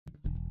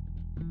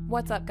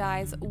What's up,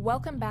 guys?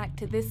 Welcome back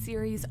to this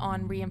series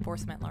on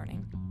reinforcement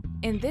learning.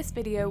 In this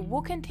video,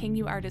 we'll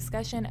continue our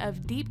discussion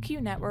of deep Q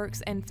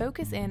networks and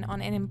focus in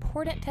on an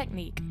important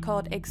technique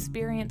called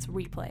experience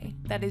replay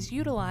that is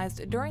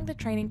utilized during the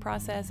training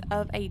process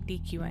of a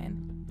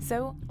DQN.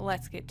 So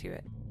let's get to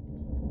it.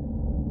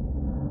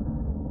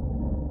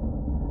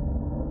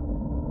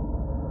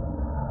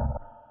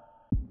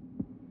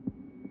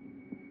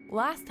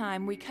 Last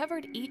time, we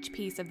covered each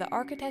piece of the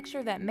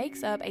architecture that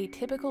makes up a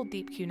typical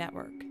deep Q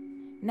network.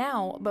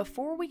 Now,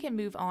 before we can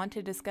move on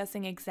to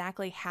discussing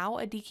exactly how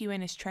a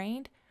DQN is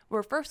trained,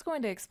 we're first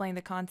going to explain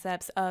the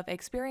concepts of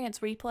experience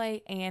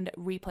replay and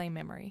replay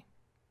memory.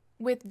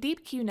 With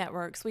deep Q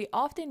networks, we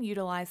often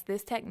utilize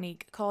this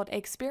technique called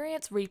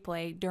experience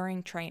replay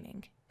during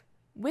training.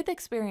 With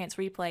experience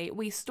replay,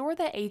 we store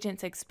the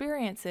agent's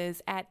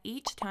experiences at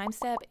each time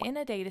step in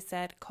a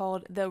dataset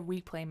called the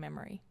replay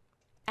memory.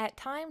 At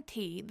time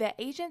t, the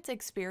agent's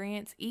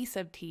experience E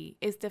sub t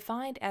is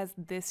defined as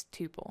this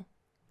tuple.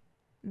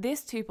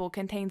 This tuple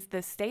contains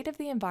the state of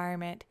the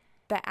environment,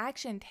 the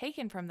action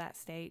taken from that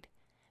state,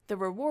 the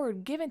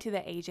reward given to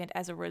the agent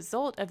as a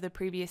result of the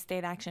previous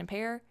state-action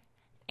pair,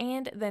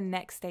 and the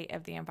next state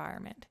of the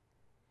environment.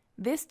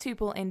 This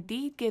tuple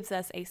indeed gives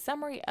us a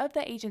summary of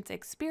the agent's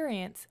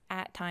experience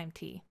at time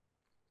t.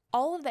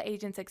 All of the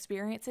agent's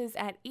experiences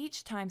at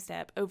each time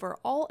step over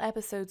all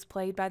episodes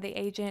played by the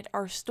agent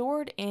are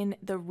stored in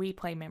the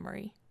replay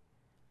memory.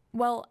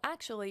 Well,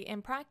 actually,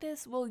 in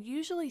practice, we'll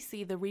usually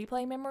see the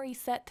replay memory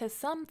set to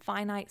some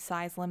finite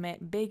size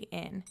limit, big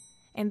N,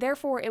 and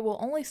therefore it will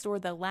only store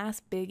the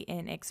last big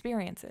N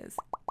experiences.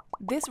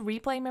 This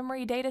replay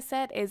memory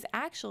dataset is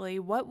actually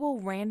what we'll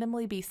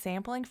randomly be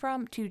sampling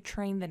from to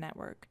train the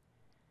network.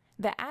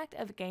 The act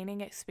of gaining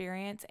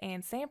experience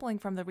and sampling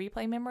from the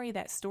replay memory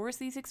that stores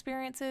these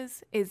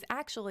experiences is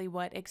actually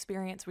what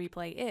experience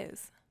replay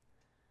is.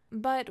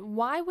 But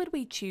why would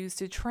we choose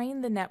to train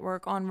the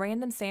network on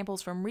random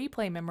samples from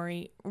replay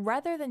memory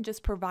rather than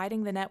just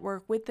providing the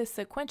network with the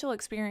sequential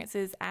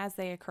experiences as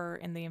they occur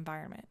in the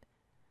environment?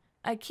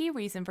 A key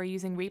reason for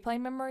using replay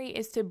memory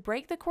is to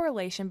break the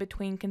correlation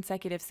between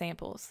consecutive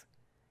samples.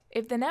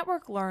 If the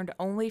network learned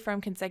only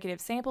from consecutive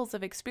samples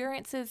of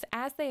experiences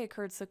as they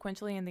occurred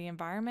sequentially in the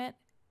environment,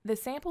 the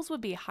samples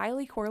would be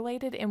highly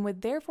correlated and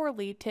would therefore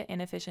lead to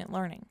inefficient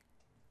learning.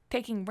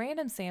 Taking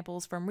random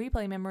samples from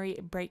replay memory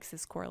breaks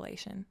this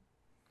correlation.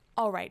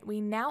 Alright, we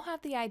now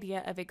have the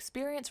idea of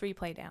experience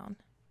replay down.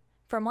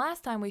 From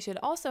last time, we should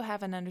also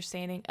have an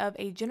understanding of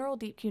a general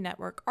deep Q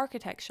network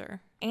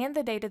architecture, and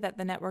the data that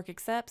the network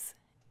accepts,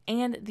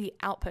 and the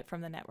output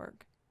from the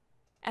network.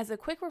 As a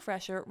quick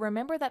refresher,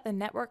 remember that the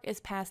network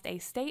is passed a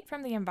state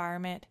from the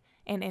environment,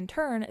 and in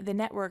turn, the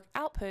network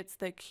outputs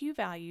the Q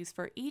values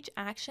for each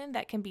action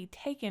that can be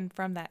taken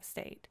from that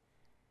state.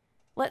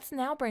 Let's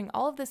now bring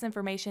all of this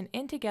information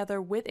in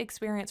together with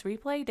experience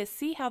replay to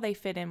see how they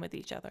fit in with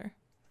each other.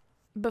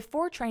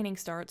 Before training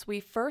starts, we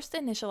first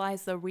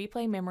initialize the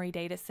replay memory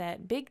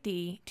dataset big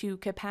D to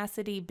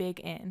capacity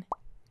big N.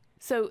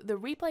 So the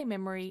replay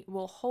memory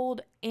will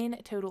hold N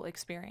total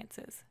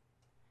experiences.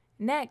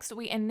 Next,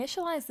 we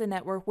initialize the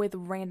network with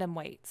random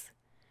weights.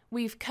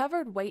 We've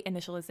covered weight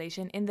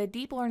initialization in the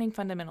Deep Learning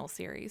Fundamentals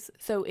series,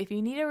 so if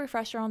you need a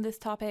refresher on this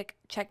topic,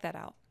 check that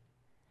out.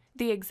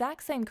 The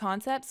exact same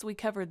concepts we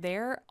covered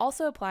there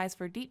also applies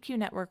for deep Q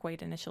network weight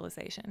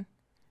initialization.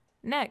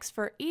 Next,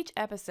 for each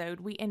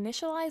episode, we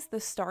initialize the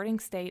starting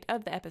state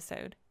of the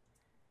episode.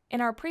 In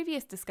our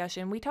previous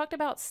discussion, we talked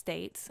about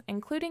states,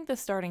 including the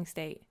starting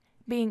state,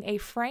 being a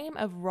frame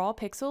of raw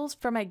pixels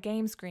from a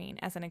game screen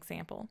as an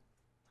example.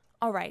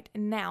 Alright,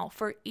 now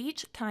for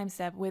each time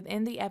step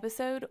within the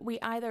episode, we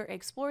either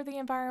explore the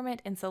environment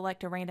and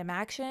select a random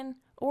action,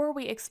 or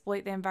we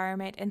exploit the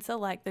environment and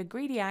select the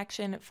greedy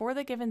action for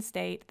the given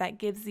state that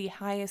gives the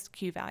highest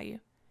Q value.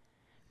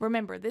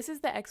 Remember, this is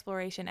the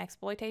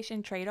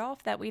exploration-exploitation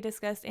trade-off that we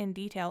discussed in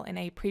detail in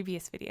a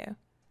previous video.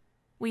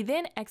 We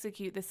then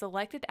execute the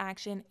selected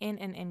action in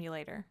an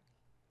emulator.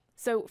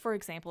 So, for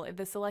example, if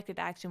the selected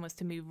action was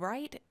to move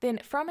right,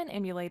 then from an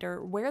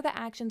emulator where the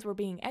actions were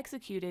being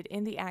executed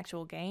in the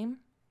actual game,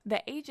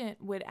 the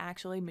agent would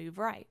actually move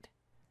right.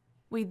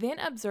 We then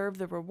observe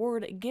the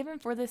reward given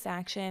for this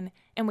action,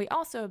 and we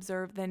also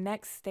observe the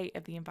next state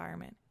of the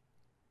environment.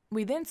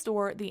 We then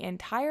store the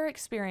entire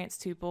experience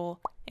tuple,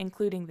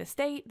 including the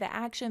state, the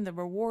action, the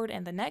reward,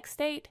 and the next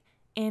state,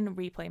 in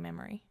replay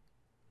memory.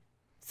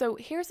 So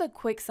here's a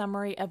quick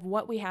summary of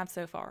what we have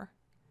so far.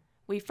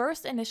 We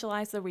first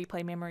initialize the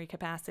replay memory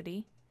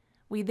capacity.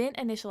 We then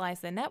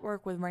initialize the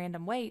network with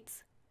random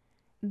weights.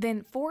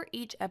 Then for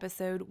each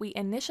episode, we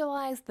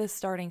initialize the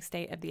starting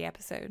state of the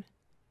episode.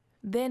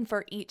 Then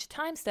for each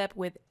time step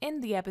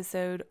within the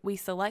episode, we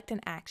select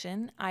an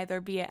action, either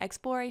via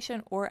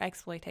exploration or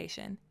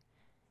exploitation.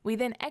 We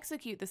then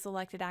execute the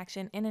selected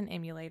action in an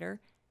emulator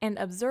and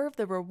observe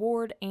the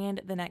reward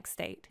and the next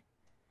state.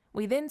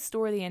 We then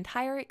store the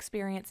entire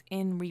experience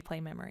in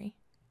replay memory.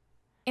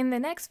 In the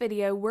next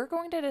video, we're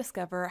going to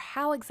discover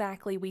how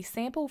exactly we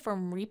sample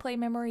from replay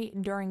memory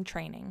during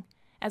training,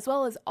 as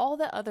well as all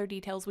the other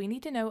details we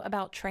need to know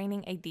about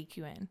training a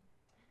DQN.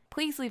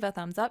 Please leave a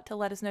thumbs up to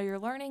let us know you're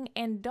learning,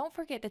 and don't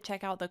forget to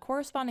check out the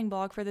corresponding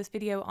blog for this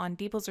video on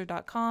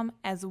DEEPLIZARD.com,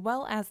 as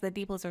well as the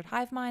DEEPLIZARD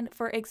HiveMind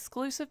for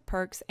exclusive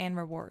perks and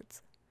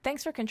rewards.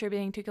 Thanks for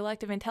contributing to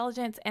collective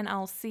intelligence, and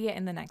I'll see you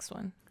in the next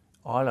one.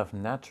 All of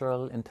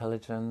natural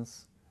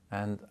intelligence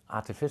and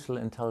artificial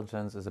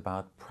intelligence is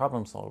about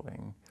problem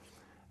solving.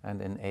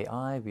 And in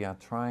AI, we are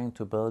trying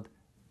to build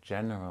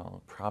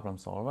general problem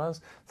solvers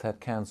that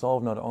can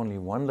solve not only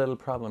one little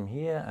problem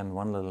here and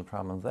one little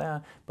problem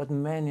there, but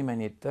many,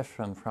 many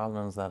different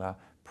problems that are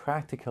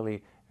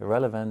practically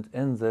relevant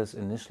in this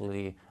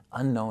initially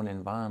unknown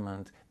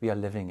environment we are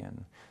living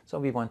in. So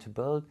we want to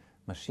build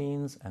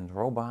machines and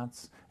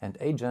robots and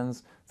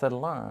agents that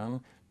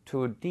learn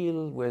to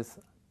deal with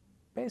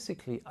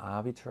basically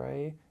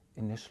arbitrary,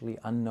 initially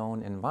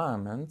unknown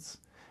environments,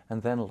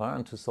 and then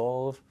learn to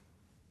solve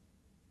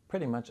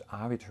pretty much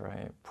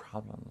arbitrary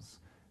problems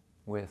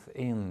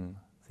within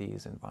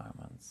these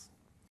environments.